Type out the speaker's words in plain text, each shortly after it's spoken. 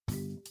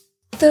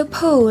The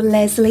Paul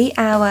Leslie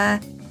Hour,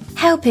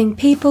 helping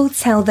people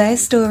tell their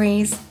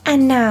stories.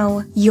 And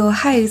now, your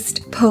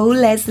host, Paul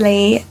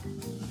Leslie.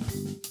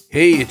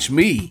 Hey, it's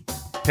me.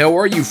 How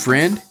are you,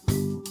 friend?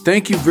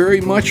 Thank you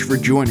very much for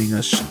joining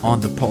us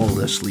on the Paul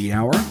Leslie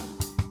Hour.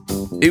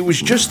 It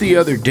was just the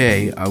other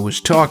day I was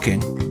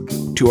talking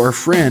to our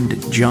friend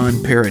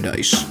John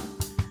Paradise,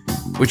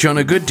 which on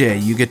a good day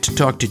you get to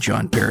talk to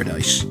John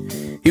Paradise.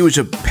 He was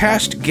a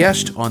past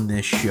guest on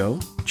this show.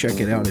 Check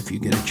it out if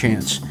you get a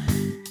chance.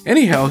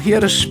 Anyhow, he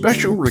had a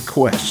special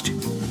request.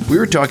 We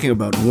were talking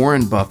about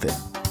Warren Buffett,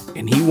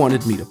 and he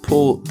wanted me to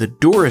pull the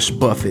Doris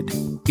Buffett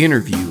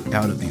interview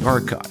out of the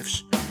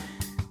archives.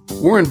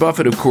 Warren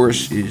Buffett, of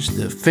course, is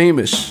the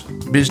famous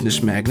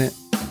business magnate,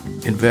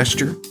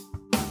 investor,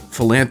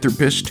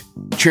 philanthropist,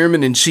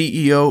 chairman and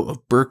CEO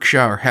of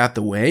Berkshire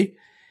Hathaway.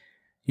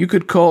 You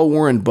could call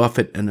Warren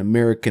Buffett an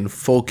American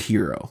folk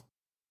hero.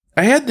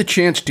 I had the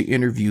chance to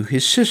interview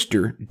his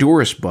sister,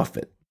 Doris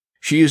Buffett.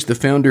 She is the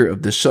founder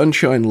of the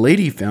Sunshine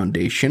Lady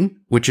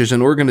Foundation, which is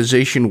an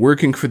organization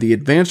working for the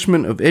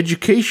advancement of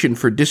education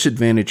for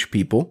disadvantaged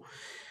people.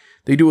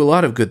 They do a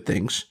lot of good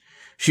things.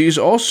 She is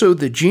also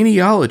the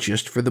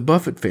genealogist for the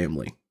Buffett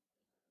family.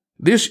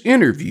 This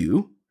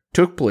interview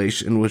took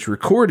place and was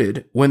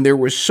recorded when there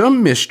was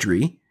some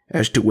mystery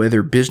as to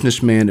whether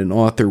businessman and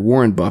author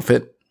Warren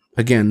Buffett,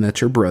 again, that's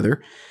her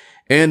brother,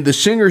 and the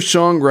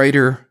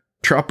singer-songwriter,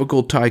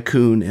 tropical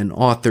tycoon, and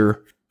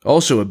author,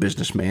 also a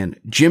businessman,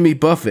 Jimmy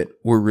Buffett,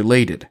 were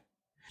related.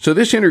 So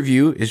this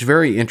interview is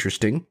very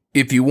interesting.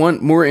 If you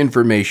want more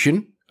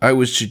information, I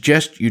would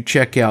suggest you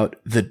check out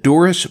the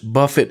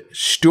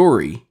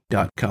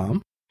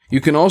DorisBuffettStory.com.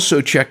 You can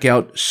also check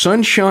out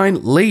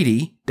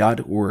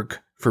sunshinelady.org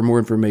for more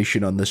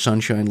information on the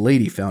Sunshine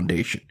Lady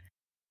Foundation.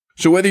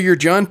 So whether you're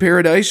John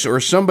Paradise or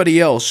somebody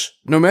else,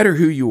 no matter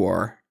who you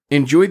are,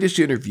 enjoy this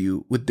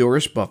interview with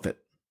Doris Buffett.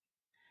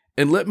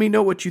 And let me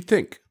know what you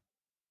think.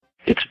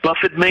 It's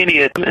Buffett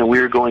Mania, and we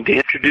are going to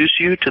introduce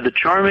you to the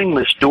charming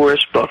Miss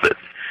Doris Buffett.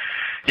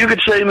 You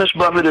could say Miss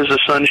Buffett is a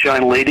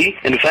Sunshine Lady.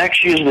 In fact,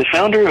 she is the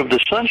founder of the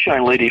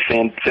Sunshine Lady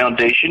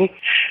Foundation.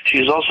 She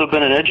has also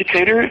been an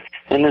educator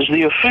and is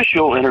the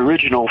official and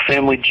original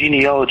family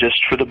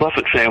genealogist for the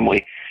Buffett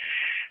family.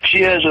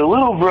 She has a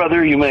little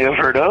brother you may have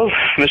heard of,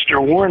 Mr.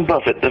 Warren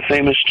Buffett, the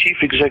famous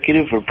chief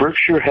executive of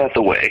Berkshire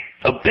Hathaway.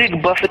 A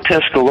big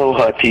Buffett-esque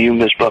aloha to you,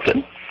 Miss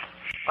Buffett.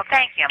 Well,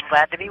 thank you. I'm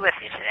glad to be with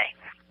you today.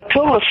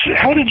 Tell us,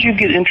 how did you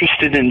get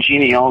interested in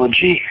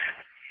genealogy?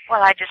 Well,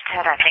 I just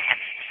had, I think,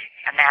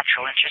 a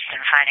natural interest in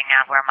finding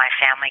out where my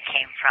family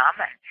came from,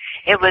 and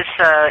it was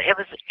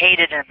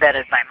aided and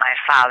abetted by my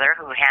father,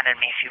 who handed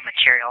me a few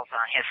materials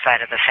on his side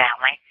of the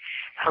family,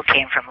 who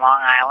came from Long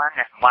Island,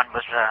 and one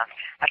was a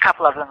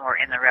couple of them were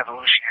in the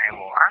Revolutionary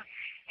War,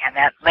 and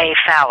that lay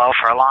fallow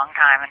for a long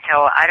time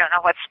until I don't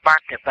know what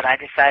sparked it, but I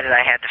decided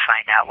I had to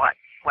find out what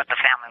the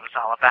family was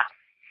all about.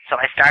 So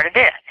I started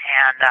it,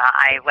 and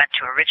I went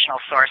to original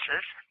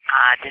sources.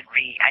 I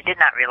did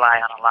not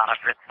rely on a lot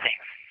of written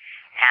things,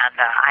 and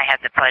I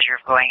had the pleasure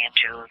of going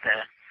into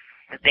the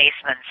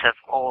basements of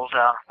old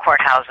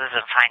courthouses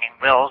and finding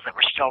wills that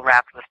were still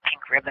wrapped with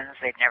pink ribbons.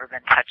 They'd never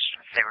been touched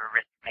since they were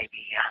written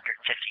maybe 150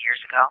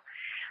 years ago.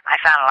 I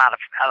found a lot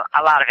of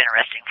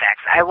interesting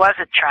facts. I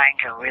wasn't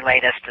trying to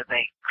relate us to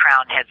the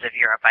crowned heads of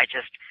Europe. I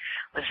just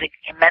was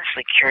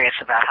immensely curious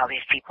about how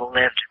these people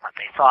lived, what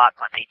they thought,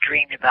 what they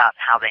dreamed about,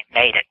 how they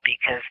made it,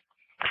 because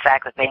the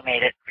fact that they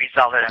made it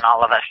resulted in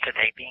all of us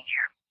today being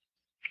here.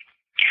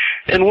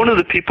 And one of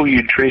the people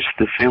you traced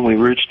the family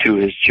roots to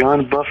is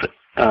John Buffett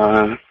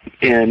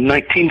in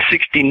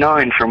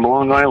 1969 from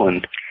Long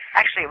Island.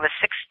 Actually, it was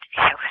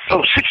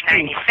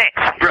 1696.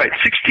 Right,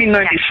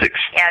 1696.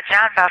 Yeah,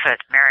 John Buffett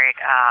married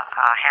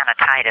Hannah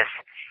Titus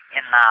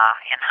in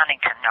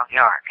Huntington, New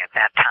York at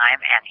that time,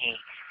 and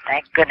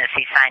thank goodness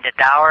he signed a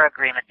dower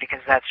agreement,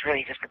 because that's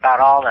really just about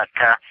all that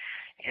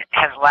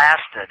has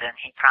lasted, and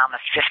he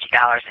promised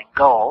 $50 in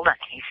gold, and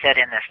he said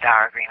in this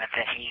dower agreement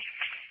that he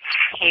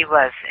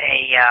was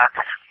a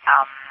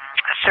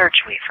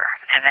serge weaver,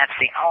 and that's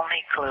the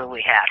only clue we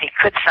have. He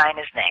could sign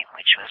his name,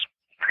 which was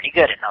pretty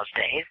good in those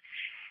days,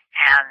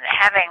 and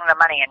having the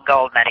money in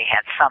gold meant he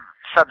had some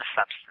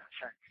substance.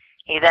 And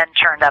he then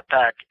turned up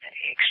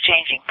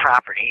exchanging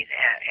property.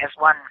 As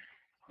one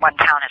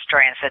town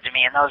historian said to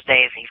me, in those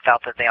days he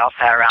felt that they all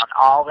sat around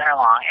all winter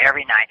long,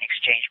 every night, and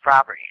exchanged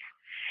properties.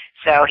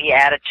 So he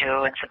added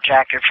to and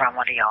subtracted from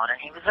what he owned,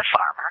 and he was a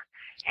farmer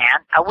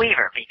and a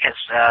weaver, because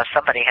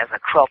somebody has a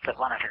quilt that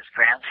one of his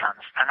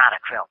grandsons, not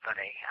a quilt, but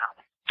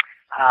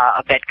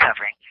a bed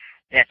covering,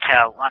 that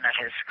one of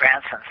his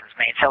grandsons has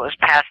made. So it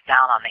was passed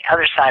down on the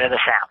other side of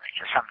the family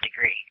to some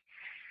degree.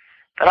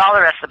 But all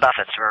the rest of the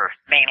Buffetts were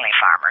mainly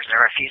farmers.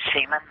 There were a few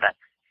seamen, but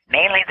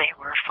mainly they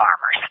were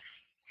farmers.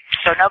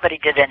 So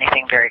nobody did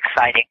anything very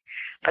exciting,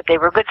 but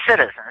they were good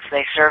citizens.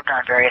 They served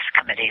on various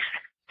committees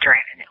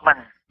when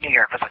New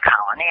York was a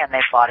colony, and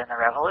they fought in the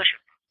Revolution,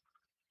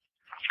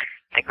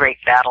 the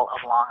Great Battle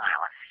of Long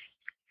Island.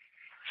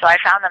 So I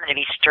found them to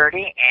be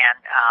sturdy and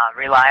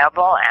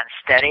reliable and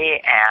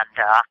steady and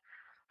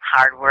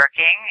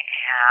hardworking,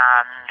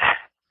 and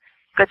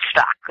good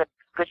stock,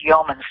 good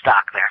yeoman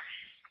stock there.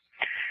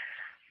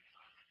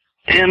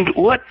 And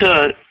what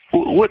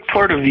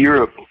part of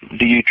Europe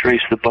do you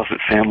trace the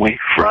Buffett family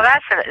from? Well,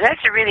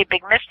 that's a really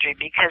big mystery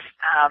because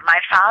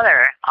my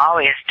father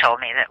always told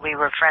me that we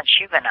were French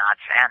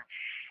Huguenots, and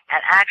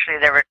actually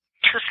there were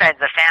two sides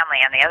of the family,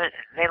 and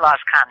they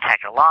lost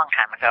contact a long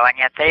time ago, and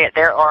yet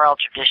their oral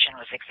tradition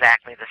was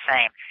exactly the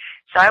same.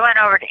 So I went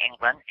over to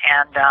England,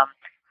 and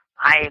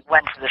I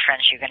went to the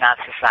French Huguenot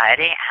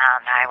Society,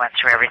 and I went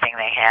through everything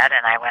they had,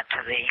 and I went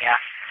to the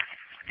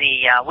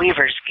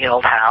Weavers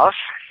Guild House,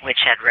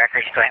 which had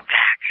records going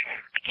back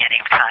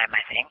beginning of time,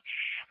 I think,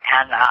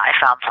 and I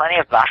found plenty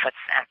of Buffetts,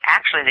 and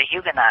actually the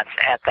Huguenots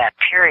at that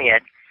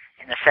period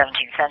in the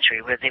 17th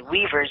century were the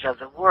weavers of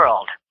the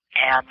world,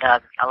 and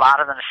a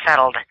lot of them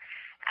settled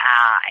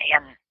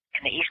in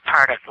the east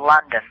part of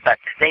London, but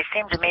they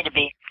seemed to me to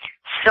be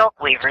silk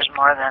weavers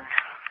more than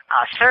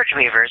serge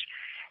weavers,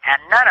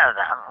 and none of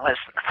them was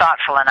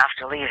thoughtful enough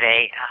to leave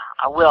a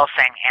will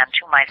saying, and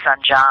to my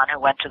son John, who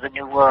went to the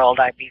New World,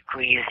 I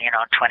bequeath,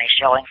 20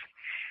 shillings.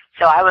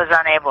 So I was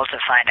unable to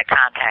find a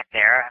contact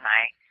there, and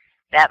I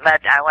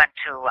went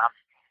to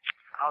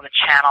the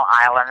Channel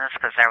Islands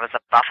because there was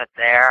a Buffett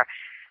there,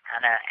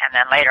 and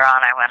then later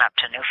on I went up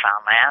to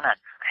Newfoundland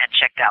and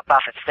checked out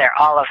Buffetts there,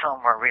 all of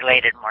whom were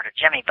related more to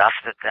Jimmy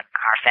Buffett than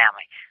our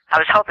family. I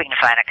was hoping to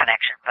find a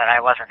connection, but I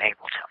wasn't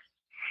able to.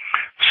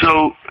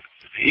 So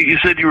you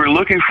said you were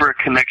looking for a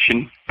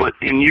connection, but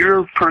in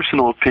your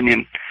personal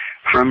opinion,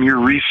 from your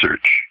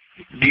research,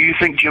 do you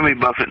think Jimmy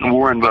Buffett and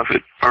Warren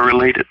Buffett are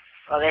related?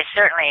 Well, they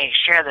certainly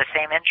share the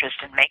same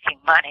interest in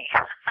making money.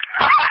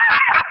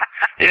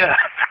 Yeah.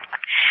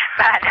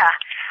 But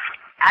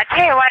I'll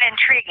tell you one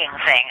intriguing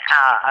thing.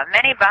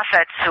 Many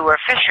Buffetts who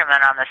were fishermen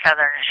on the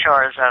southern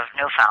shores of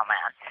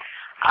Newfoundland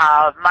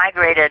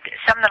migrated.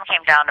 Some of them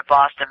came down to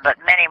Boston,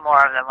 but many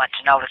more of them went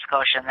to Nova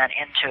Scotia and then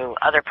into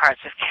other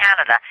parts of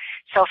Canada.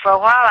 So for a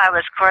while I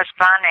was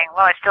corresponding,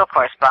 I still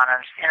correspond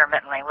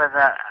intermittently with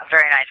a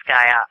very nice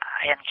guy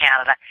in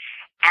Canada.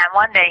 And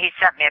one day he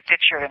sent me a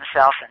picture of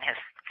himself and his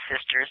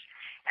sisters,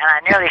 and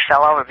I nearly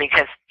fell over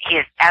because he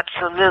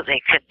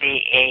absolutely could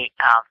be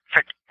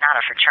not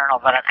a fraternal,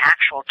 but an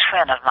actual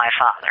twin of my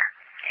father.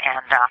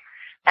 And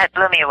that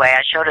blew me away.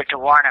 I showed it to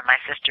Warren and my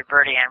sister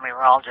Bertie, and we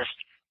were all just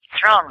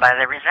thrown by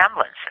the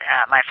resemblance.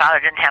 My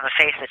father didn't have a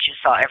face that you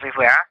saw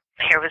everywhere.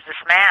 Here was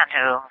this man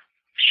who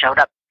showed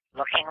up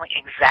looking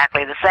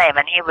exactly the same,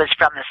 and he was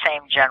from the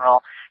same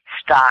general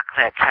stock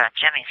that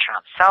Jimmy's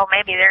from. So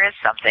maybe there is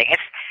something.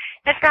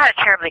 It's not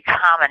a terribly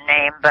common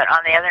name, but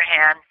on the other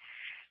hand,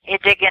 you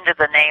dig into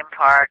the name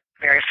part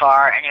very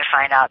far, and you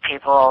find out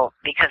people,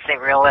 because they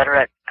were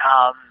illiterate,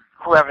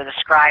 whoever the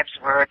scribes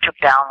were, took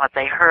down what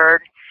they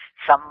heard.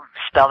 Some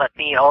spelled it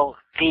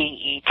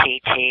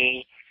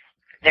B-O-V-E-T-T.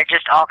 There are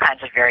just all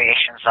kinds of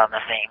variations on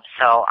the theme.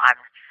 So I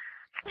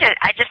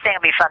just think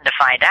it'll be fun to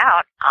find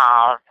out.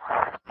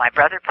 My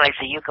brother plays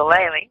the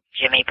ukulele.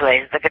 Jimmy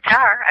plays the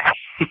guitar.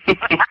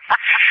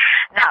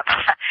 Now,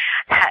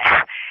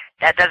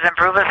 that doesn't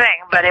prove a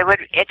thing, but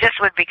it just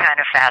would be kind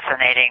of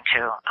fascinating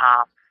to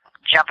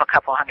jump a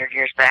couple hundred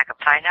years back and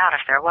find out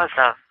if there was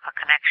a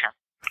connection.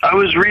 I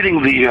was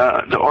reading the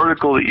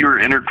article that you were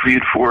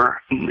interviewed for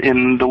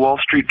in the Wall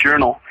Street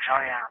Journal. Oh,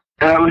 yeah.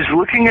 And I was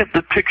looking at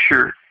the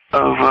picture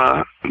of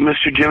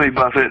Mr. Jimmy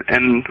Buffett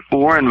and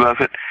Warren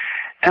Buffett,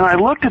 and I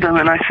looked at them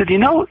and I said,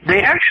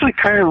 they actually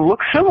kind of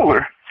look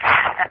similar.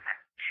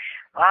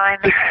 Well, I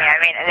mean,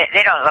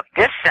 they don't look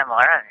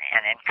dissimilar,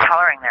 and in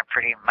coloring they're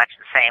pretty much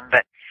the same,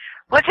 but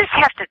we'll just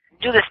have to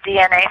do this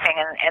DNA thing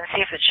and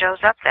see if it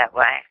shows up that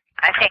way.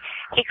 I think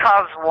he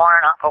calls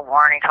Warren Uncle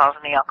Warren. He calls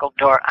me Aunt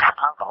Doris.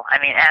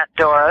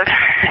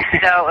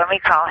 So when we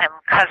call him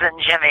Cousin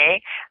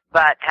Jimmy,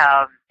 but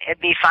it'd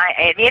be fine.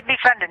 It'd be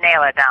fun to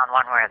nail it down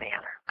one way or the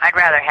other. I'd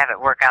rather have it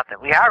work out that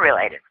we are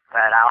related,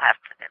 but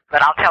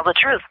I'll tell the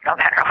truth no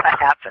matter what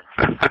happens.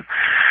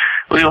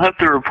 Well, you'll have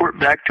to report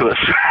back to us.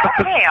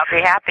 Okay, I'll be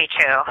happy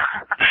to.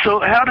 So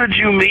how did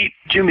you meet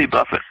Jimmy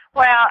Buffett?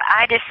 Well,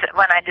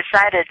 when I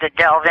decided to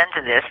delve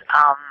into this,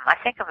 I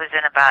think it was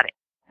in about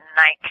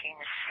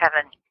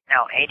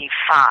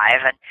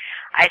 85, and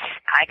I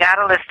got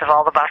a list of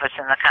all the Buffetts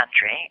in the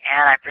country,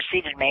 and I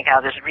proceeded to make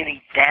out this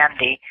really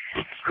dandy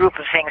group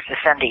of things to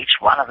send to each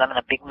one of them in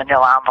a big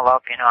manila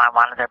envelope. I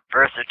wanted their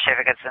birth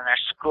certificates and their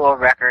school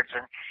records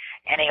and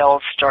any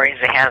old stories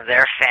they had of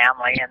their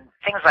family and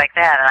things like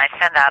that. And I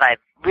sent out, I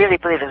really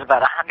believe there's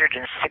about 116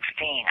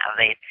 of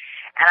these.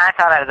 And I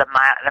thought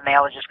the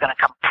mail was just going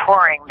to come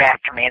pouring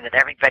back to me, that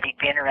everybody'd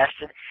be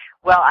interested.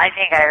 Well, I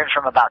think I heard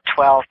from about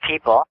 12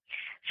 people.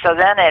 So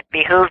then it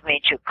behooved me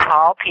to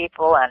call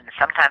people, and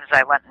sometimes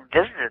I went and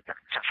visited them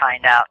to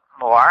find out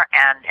more,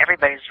 and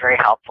everybody was very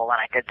helpful when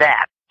I did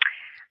that.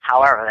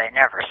 However, they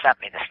never sent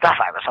me the stuff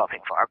I was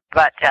hoping for.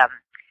 But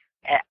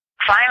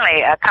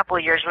finally, a couple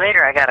of years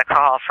later, I got a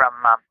call from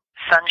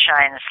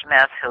Sunshine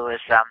Smith, who is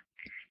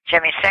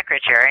Jimmy's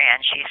secretary,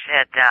 and she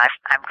said,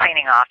 I'm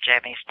cleaning off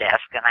Jimmy's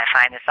desk, and I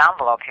find this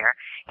envelope here.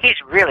 He's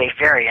really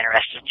very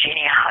interested in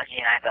genealogy.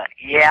 And I thought,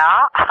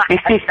 yeah,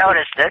 I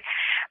noticed it,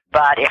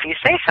 but if you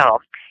say so.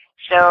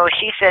 So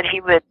she said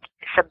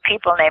some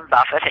people named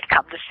Buffett had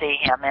come to see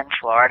him in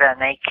Florida, and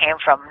they came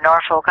from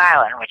Norfolk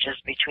Island, which is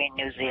between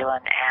New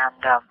Zealand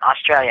and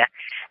Australia,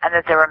 and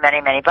that there were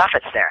many, many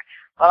Buffetts there.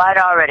 Well, I'd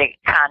already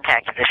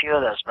contacted a few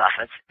of those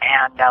Buffetts,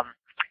 and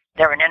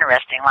they're an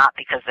interesting lot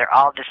because they're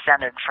all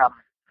descended from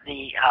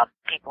the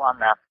people on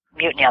the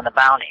Mutiny on the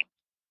Bounty,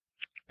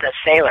 the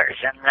sailors,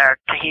 and their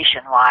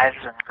Tahitian wives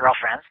and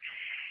girlfriends.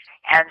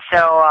 And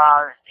so,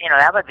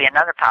 that would be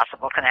another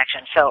possible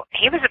connection. So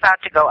he was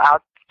about to go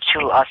out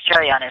to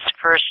Australia on his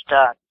first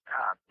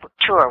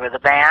tour with the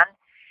band,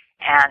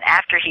 and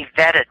after he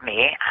vetted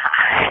me,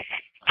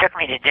 took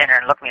me to dinner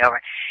and looked me over,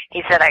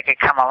 he said I could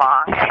come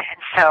along.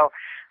 And so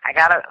I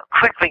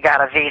quickly got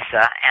a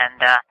visa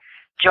and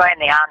joined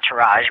the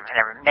entourage.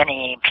 There were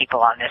many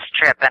people on this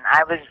trip, and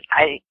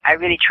I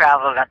really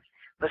traveled and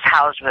was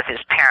housed with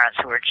his parents,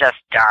 who were just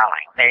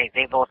darling.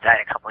 They both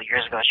died a couple of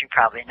years ago, as you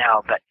probably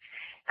know, but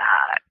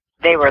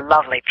they were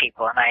lovely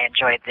people, and I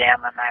enjoyed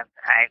them, and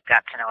I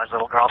got to know his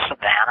little girl,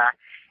 Savannah,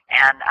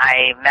 and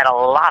I met a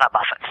lot of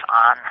Buffetts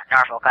on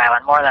Norfolk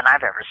Island, more than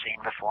I've ever seen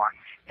before.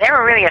 They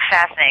were really a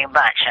fascinating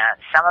bunch.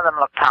 Some of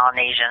them looked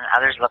Polynesian,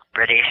 others looked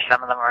British,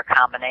 some of them were a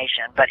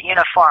combination, but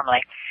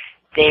uniformly,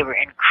 they were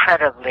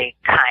incredibly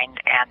kind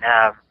and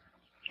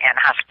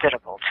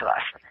hospitable to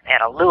us. They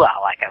had a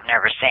luau like I've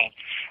never seen.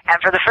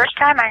 And for the first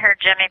time, I heard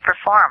Jimmy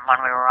perform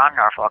when we were on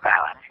Norfolk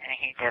Island, and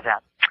he did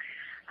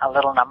a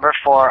little number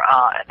for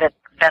that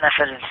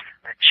benefited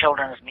the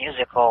children's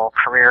musical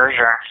careers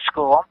or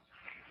school.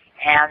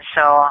 And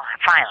so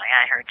finally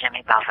I heard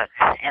Jimmy Buffett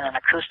in an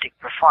acoustic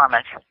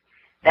performance.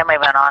 Then we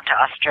went on to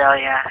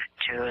Australia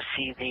to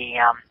see the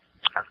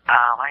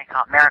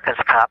America's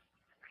Cup.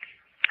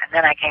 And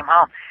then I came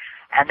home.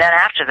 And then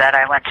after that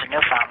I went to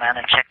Newfoundland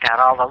and checked out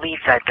all the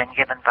leads I'd been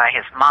given by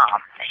his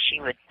mom. And she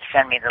would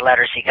send me the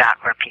letters he got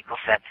where people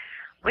said,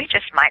 we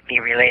just might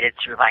be related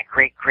through my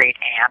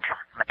great-great-aunt,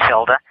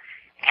 Matilda.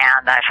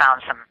 And I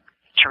found some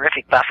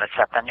terrific Buffetts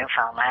up in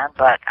Newfoundland,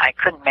 but I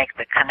couldn't make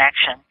the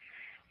connection.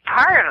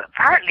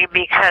 Partly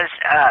because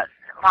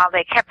while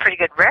they kept pretty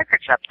good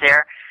records up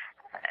there,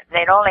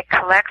 they'd only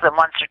collect them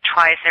once or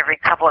twice every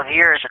couple of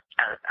years.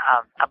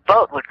 A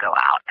boat would go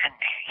out and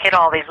hit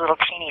all these little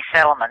teeny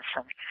settlements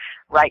and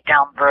write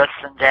down births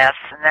and deaths,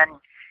 and then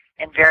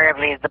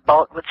invariably the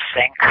boat would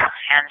sink.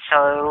 And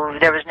so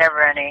there was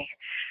never any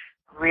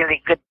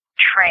really good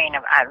train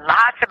of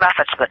lots of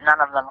Buffetts, but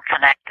none of them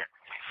connected.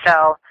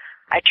 So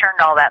I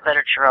turned all that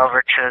literature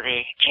over to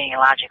the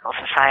Genealogical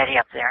Society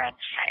up there in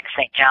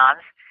St.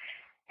 John's,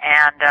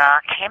 and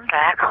came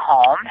back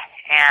home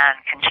and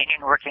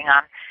continued working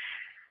on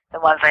the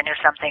ones I knew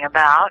something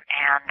about,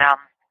 and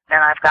then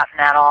I've gotten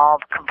that all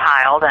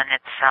compiled, and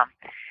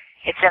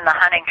it's in the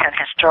Huntington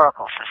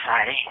Historical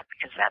Society,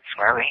 because that's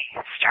where we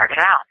started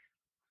out.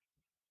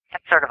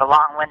 That's sort of a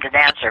long-winded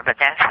answer, but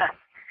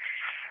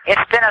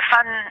it's been a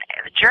fun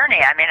journey.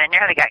 I mean, I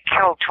nearly got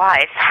killed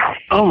twice.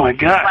 Oh, my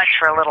gosh. Too much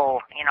for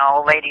little,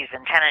 old ladies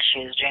in tennis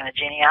shoes doing the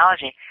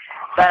genealogy.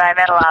 But I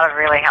met a lot of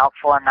really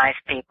helpful and nice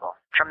people.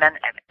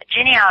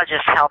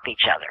 Genealogists help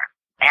each other.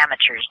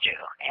 Amateurs do.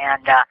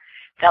 And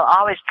they'll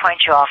always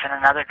point you off in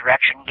another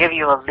direction, give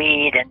you a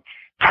lead, and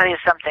tell you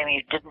something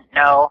you didn't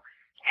know.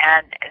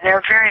 And they're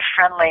a very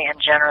friendly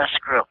and generous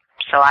group.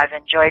 So I've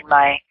enjoyed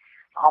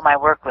all my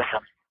work with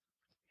them.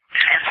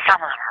 And some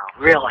of them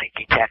are really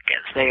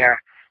detectives. They are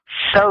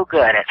so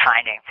good at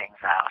finding things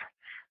out.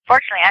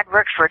 Fortunately, I'd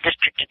worked for a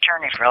district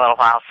attorney for a little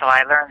while, so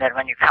I learned that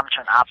when you come to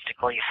an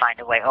obstacle, you find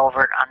a way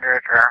over it, under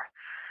it, or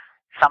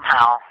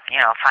somehow,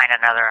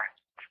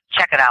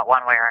 check it out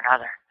one way or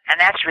another. And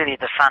that's really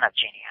the fun of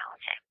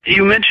genealogy.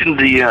 You mentioned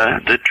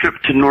the trip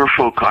to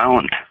Norfolk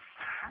Island.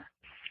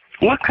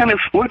 What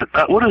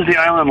is the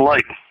island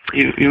like?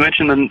 You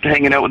mentioned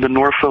hanging out with the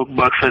Norfolk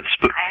Buffetts,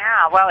 but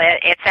yeah, well,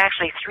 it's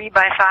actually 3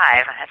 by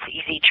 5. That's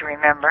easy to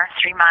remember.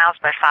 3 miles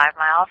by 5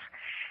 miles.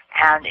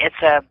 And it's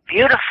a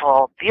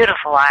beautiful,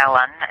 beautiful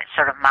island. It's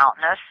sort of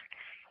mountainous.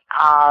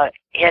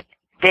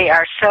 They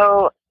are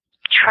so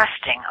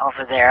trusting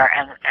over there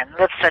and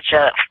live such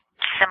a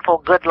simple,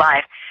 good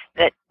life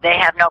that they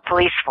have no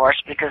police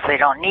force because they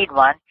don't need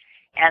one.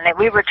 And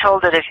we were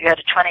told that if you had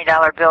a $20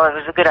 bill, it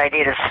was a good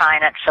idea to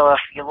sign it, so if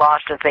you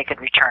lost it, they could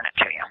return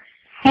it to you.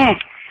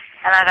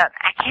 And I thought,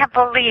 I can't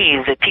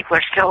believe that people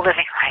are still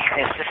living like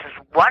this. This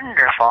is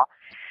wonderful.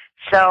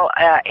 So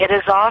it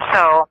is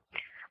also,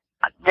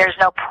 there's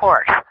no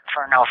port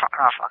for Norfolk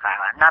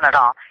Island, none at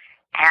all.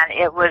 And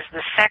it was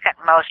the second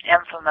most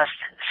infamous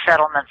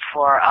settlement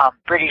for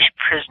British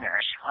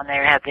prisoners when they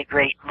had the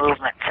great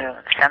movement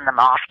to send them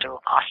off to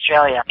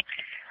Australia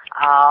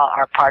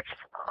or parts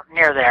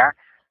near there.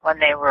 When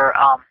they were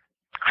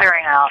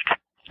clearing out,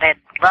 they'd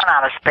run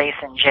out of space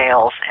in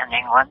jails in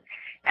England,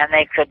 and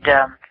they could,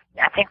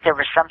 I think there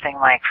was something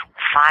like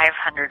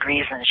 500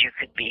 reasons you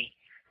could be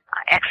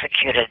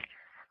executed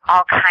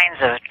all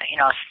kinds of,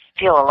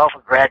 steal a loaf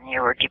of bread and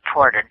you were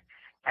deported.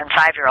 And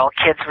 5-year-old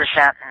kids were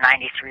sent and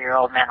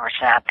 93-year-old men were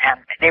sent. And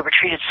they were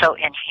treated so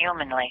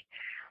inhumanly.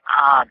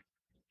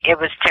 It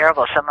was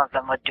terrible. Some of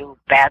them would do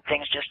bad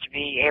things just to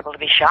be able to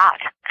be shot.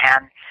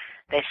 And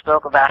they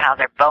spoke about how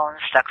their bones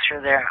stuck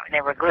through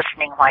they were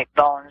glistening white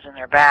bones in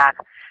their back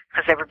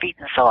because they were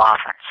beaten so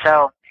often.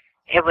 So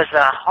it was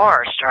a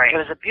horror story. It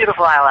was a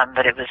beautiful island,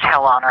 but it was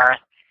hell on earth.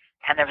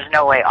 And there was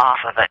no way off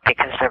of it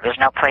because there was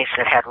no place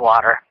that had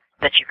water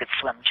that you could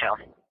swim to.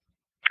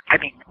 I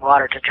mean,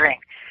 water to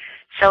drink.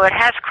 So it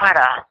has quite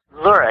a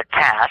lurid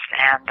past,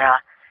 and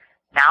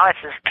now it's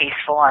as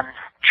peaceful and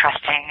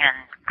trusting and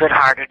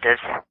good-hearted as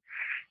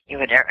you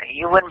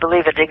wouldn't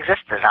believe it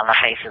existed on the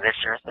face of this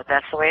earth, but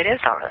that's the way it is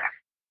over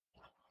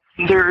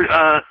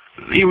there.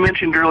 You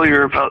mentioned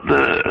earlier about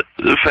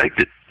the fact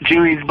that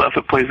Jimmy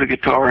Buffett plays the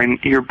guitar, and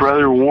your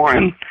brother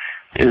Warren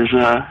is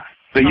a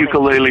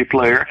ukulele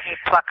player. He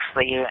plucks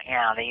the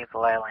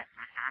ukulele.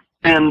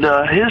 And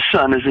his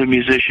son is a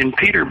musician,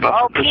 Peter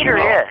Buffett. Oh, Peter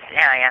is.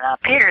 Yeah,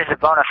 Peter is a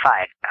bona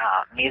fide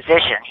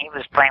musician. He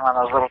was playing one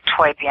of those little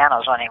toy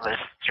pianos when he was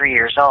 3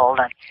 years old,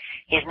 and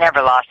he's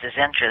never lost his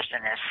interest,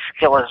 and his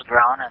skill has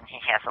grown, and he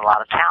has a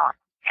lot of talent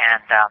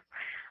and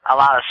a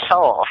lot of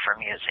soul for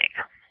music.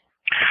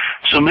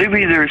 So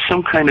maybe there's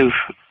some kind of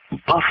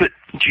Buffett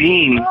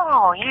gene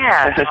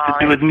that has to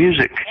do with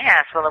music.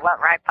 Yes, well, it went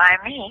right by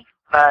me.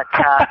 But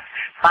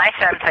my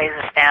son plays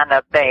a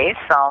stand-up bass,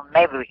 so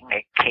maybe we can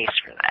make a case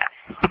for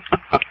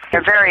that.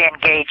 They're very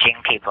engaging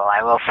people,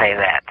 I will say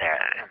that.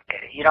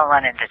 You don't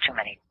run into too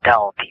many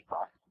dull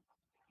people.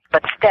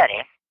 But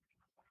steady.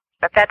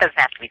 But that doesn't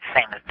have to be the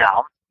same as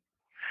dull.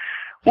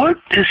 What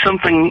is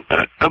something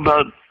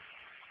about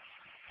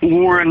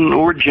Warren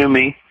or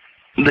Jimmy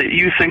that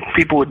you think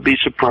people would be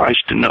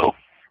surprised to know?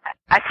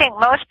 I think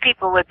most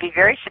people would be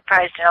very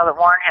surprised to know that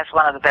Warren has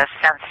one of the best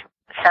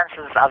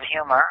senses of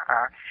humor,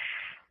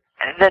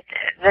 that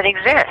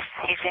exists.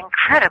 He's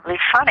incredibly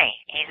funny.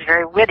 He's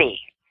very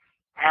witty,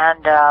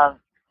 and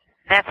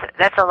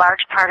that's a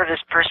large part of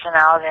his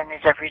personality in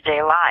his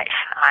everyday life.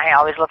 I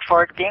always look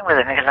forward to being with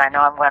him because I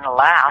know I'm going to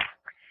laugh.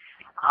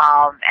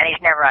 And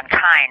he's never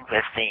unkind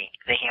with the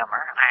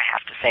humor. I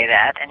have to say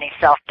that, and he's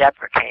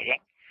self-deprecating.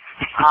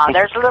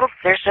 There's a little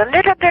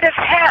bit of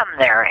ham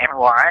there in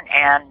Warren,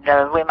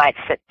 and we might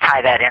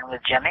tie that in with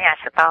Jimmy, I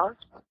suppose.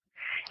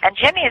 And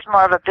Jimmy is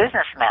more of a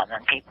businessman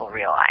than people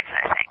realize,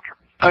 I think.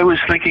 I was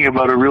thinking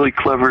about a really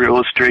clever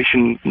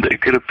illustration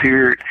that could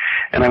appear,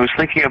 and I was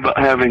thinking about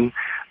having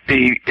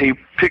a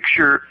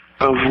picture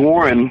of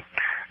Warren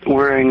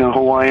wearing a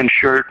Hawaiian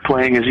shirt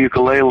playing his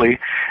ukulele,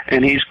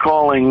 and he's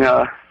calling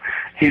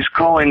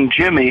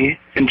Jimmy,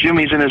 and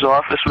Jimmy's in his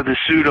office with his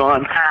suit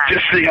on,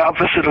 just the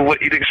opposite of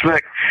what you'd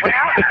expect. Well,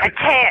 I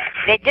tell you,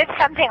 they did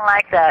something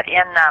like that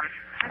in,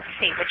 let's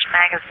see, which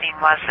magazine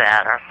was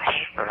that, or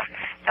paper?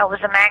 No, it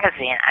was a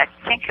magazine. I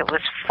think it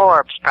was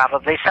Forbes,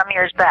 probably, some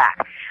years back.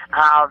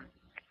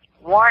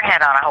 Warren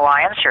had on a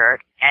Hawaiian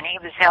shirt, and he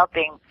was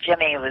helping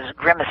Jimmy, who was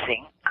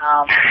grimacing,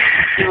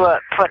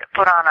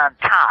 put on a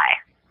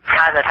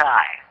tie the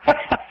tie.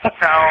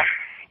 So,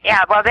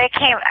 yeah, well, they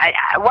came.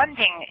 One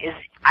thing is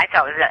I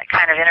thought was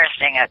kind of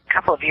interesting. A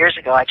couple of years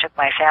ago, I took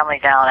my family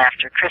down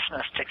after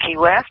Christmas to Key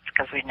West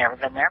because we'd never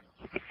been there.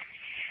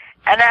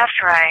 And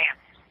after I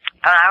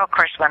of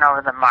course went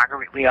over to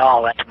we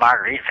all went to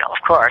Margaritaville,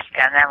 of course,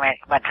 and then we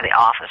went to the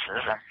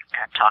offices and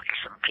talked to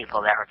some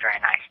people there who were very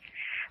nice.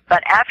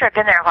 But after I'd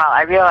been there a while,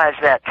 I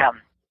realized that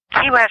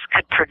Key West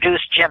could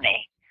produce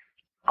Jimmy.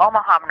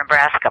 Omaha,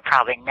 Nebraska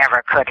probably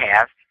never could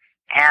have,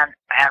 and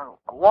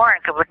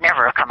Warren would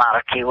never have come out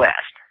of Key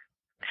West.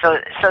 So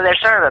they're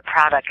sort of a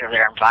product of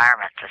their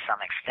environment to some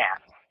extent.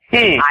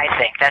 I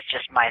think that's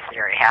just my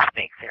theory,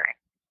 half-baked theory.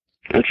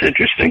 That's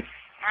interesting.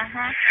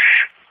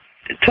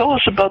 Mm-hmm. Tell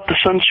us about the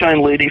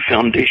Sunshine Lady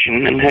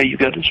Foundation and how you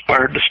got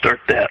inspired to start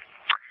that.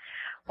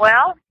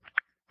 Well,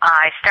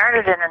 I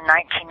started it in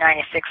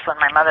 1996 when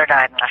my mother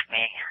died and left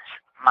me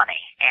money.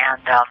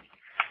 And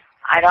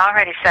I'd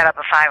already set up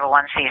a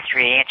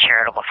 501c3, a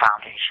charitable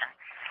foundation.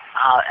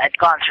 I'd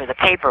gone through the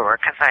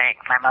paperwork because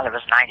my mother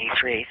was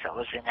 93, so it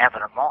was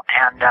inevitable.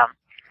 And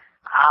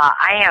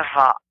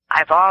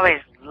I've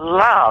always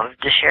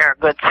loved to share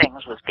good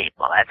things with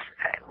people. That's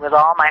with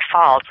all my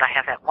faults, I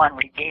have that one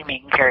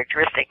redeeming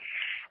characteristic.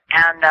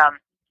 And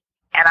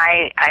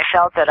I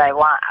felt that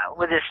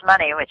with this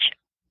money, which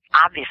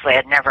obviously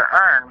I'd never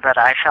earned, but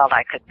I felt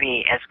I could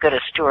be as good a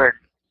steward,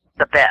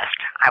 the best.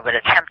 I would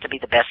attempt to be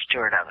the best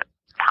steward of it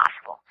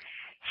possible.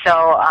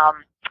 So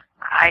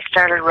I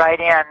started right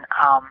in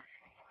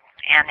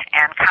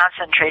and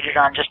concentrated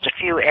on just a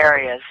few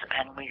areas,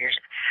 and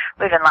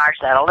we've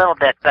enlarged that a little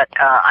bit. But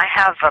I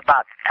have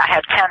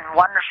 10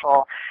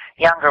 wonderful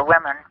younger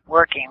women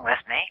working with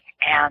me,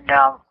 and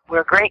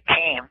we're a great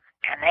team.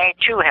 And they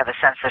too have a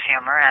sense of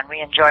humor, and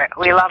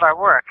we love our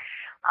work.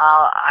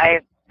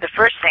 The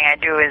first thing I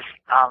do is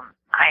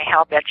I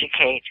help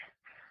educate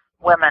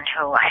women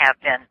who have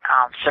been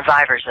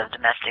survivors of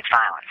domestic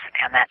violence,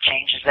 and that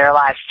changes their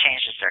lives,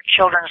 changes their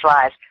children's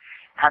lives,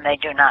 and they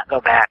do not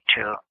go back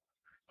to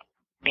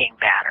being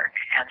battered.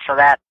 And so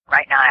that,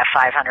 right now I have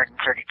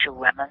 532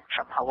 women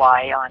from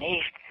Hawaii on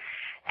east.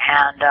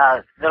 And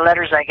the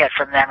letters I get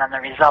from them and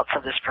the results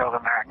of this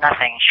program are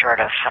nothing short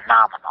of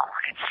phenomenal.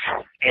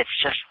 It's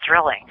just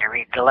thrilling to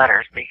read the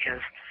letters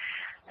because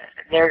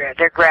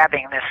they're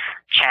grabbing this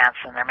chance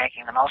and they're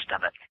making the most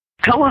of it.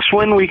 Tell us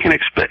when we can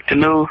expect to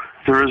know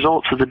the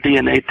results of the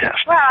DNA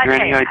test. Well, Is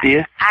there any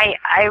idea?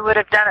 I would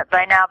have done it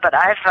by now, but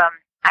I've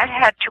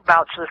had 2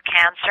 bouts with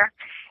cancer,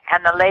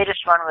 and the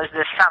latest one was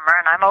this summer,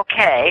 and I'm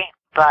okay,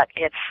 but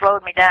it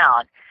slowed me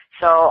down.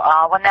 So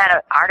when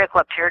that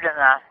article appeared in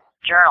the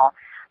journal,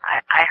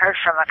 I heard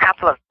from a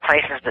couple of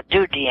places that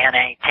do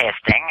DNA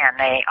testing, and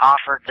they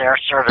offered their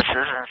services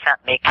and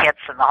sent me kits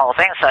and the whole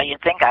thing. So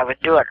you'd think I would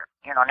do it,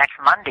 next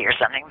Monday or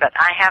something. But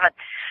I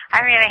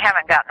really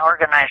haven't gotten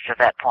organized at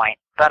that point.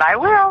 But I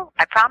will.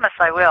 I promise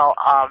I will.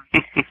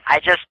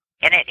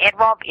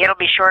 It'll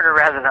be shorter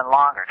rather than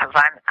longer because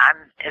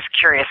I'm as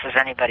curious as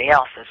anybody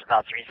else is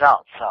about the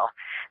results. So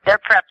they're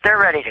prepped. They're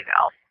ready to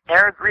go.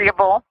 They're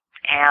agreeable,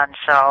 and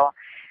so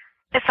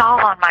it's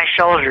all on my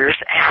shoulders.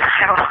 And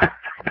I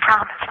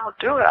promise I'll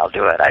do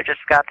it. I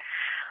just got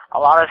a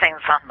lot of things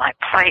on my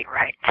plate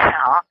right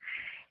now,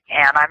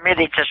 and I'm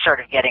really just sort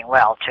of getting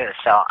well too,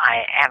 so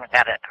I haven't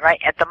got it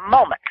right at the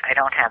moment. I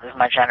don't have as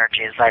much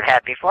energy as I've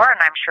had before,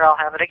 and I'm sure I'll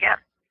have it again.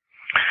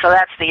 So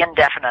that's the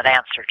indefinite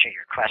answer to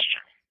your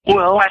question.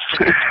 Well, The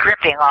question is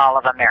gripping all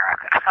of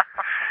America.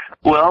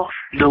 Well,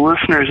 the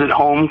listeners at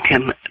home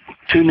can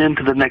tune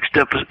into the next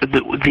episode,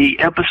 the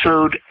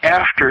episode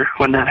after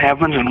when that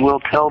happens, and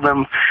we'll tell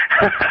them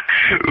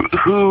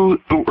who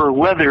or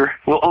whether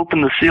we'll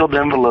open the sealed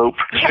envelope.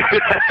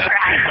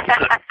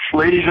 Right.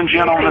 Ladies and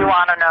gentlemen. You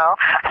want to know?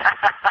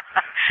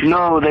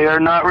 No, they are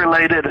not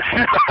related.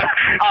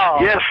 Oh.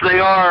 Yes, they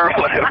are,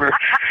 whatever.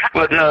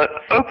 But,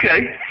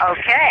 okay.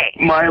 Okay.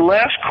 My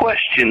last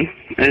question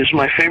is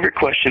my favorite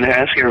question to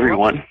ask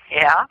everyone.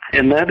 Yeah?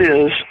 And that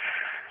is,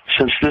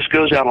 since this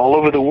goes out all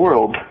over the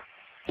world,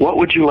 what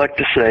would you like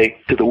to say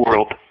to the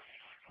world?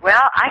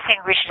 Well, I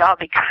think we should all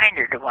be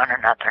kinder to one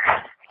another.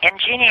 In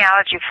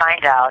genealogy, you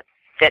find out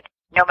that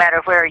no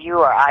matter where you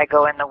or I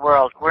go in the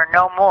world, we're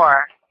no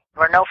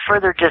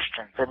further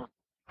distant than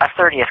a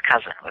 30th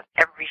cousin with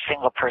every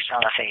single person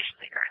on the face of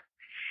the earth.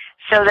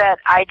 So that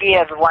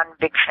idea of one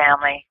big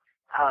family,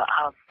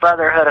 a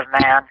brotherhood of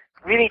man,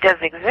 really does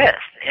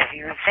exist. If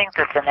you think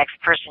that the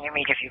next person you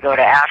meet, if you go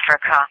to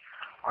Africa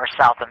or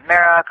South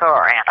America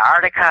or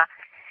Antarctica,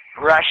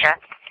 Russia,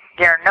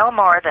 they're no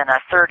more than a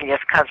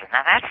 30th cousin.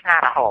 Now, that's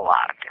not a whole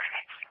lot of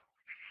difference.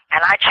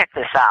 And I checked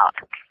this out.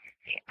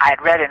 I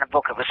had read in a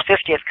book it was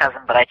 50th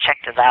cousin, but I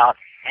checked it out,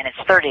 and it's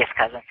 30th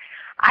cousin.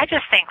 I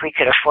just think we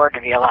could afford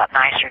to be a lot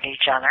nicer to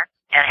each other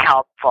and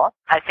helpful.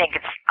 I think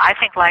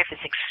life is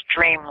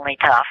extremely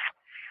tough,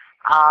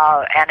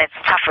 and it's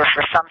tougher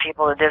for some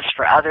people than it is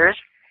for others.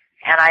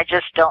 And I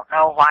just don't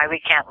know why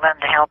we can't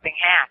lend a helping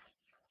hand.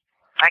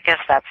 I guess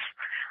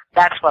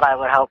that's what I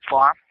would hope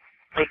for.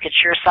 We could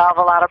sure solve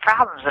a lot of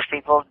problems if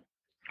people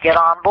get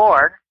on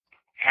board.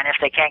 And if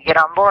they can't get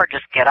on board,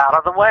 just get out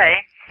of the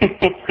way.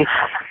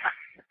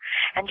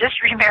 And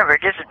just remember,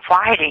 it isn't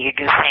why do you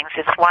do things,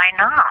 it's why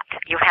not.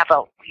 You have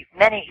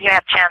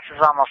chances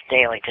almost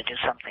daily to do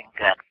something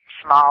good.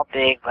 Small,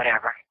 big,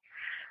 whatever.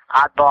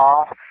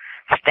 Oddball,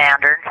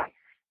 standard.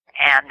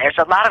 And there's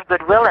a lot of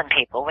goodwill in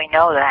people, we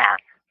know that.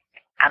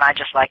 And I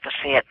just like to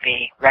see it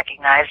be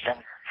recognized and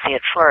see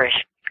it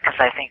flourish, because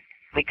I think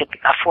we could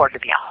afford to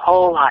be a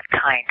whole lot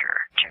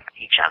kinder to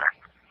each other.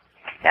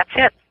 That's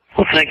it.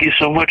 Well, thank you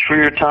so much for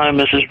your time,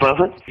 Mrs.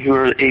 Buffett.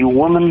 You're a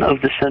woman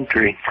of the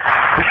century.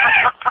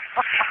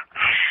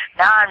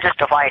 Now I'm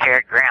just a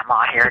white-haired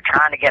grandma here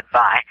trying to get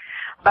by.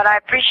 But I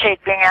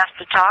appreciate being asked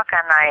to talk,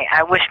 and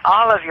I wish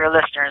all of your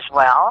listeners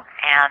well,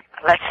 and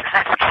let's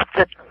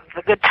keep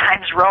the good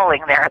times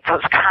rolling there at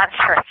those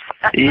concerts.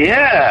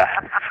 Yeah.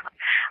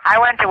 I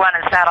went to one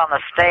and sat on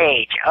the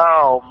stage.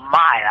 Oh,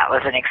 my, that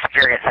was an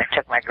experience. I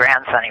took my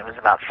grandson, he was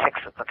about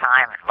 6 at the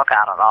time, and look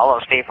out at all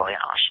those people,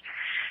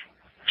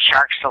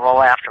 sharks to the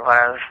left or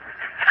whatever,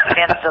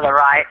 fins to the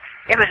right.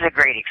 It was a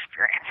great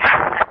experience.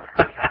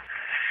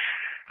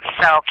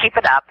 So keep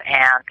it up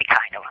and be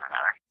kind to one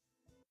another.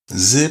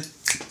 Zip,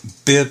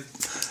 bip,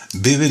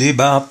 bibbidi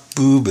bop,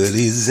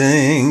 boobity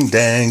zing,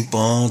 dang,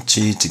 bon,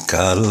 chi,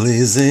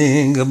 coddly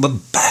zing, a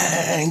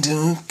bang,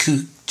 do,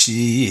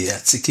 coochie,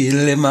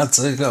 atsikili,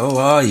 matsako,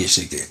 oh, you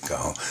should get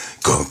gone,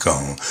 go,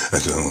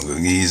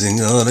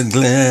 easing on the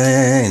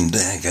gland,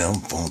 dang,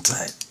 bon,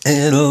 tight.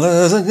 It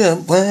was a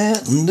good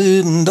plan,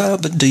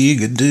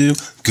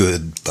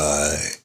 goodbye.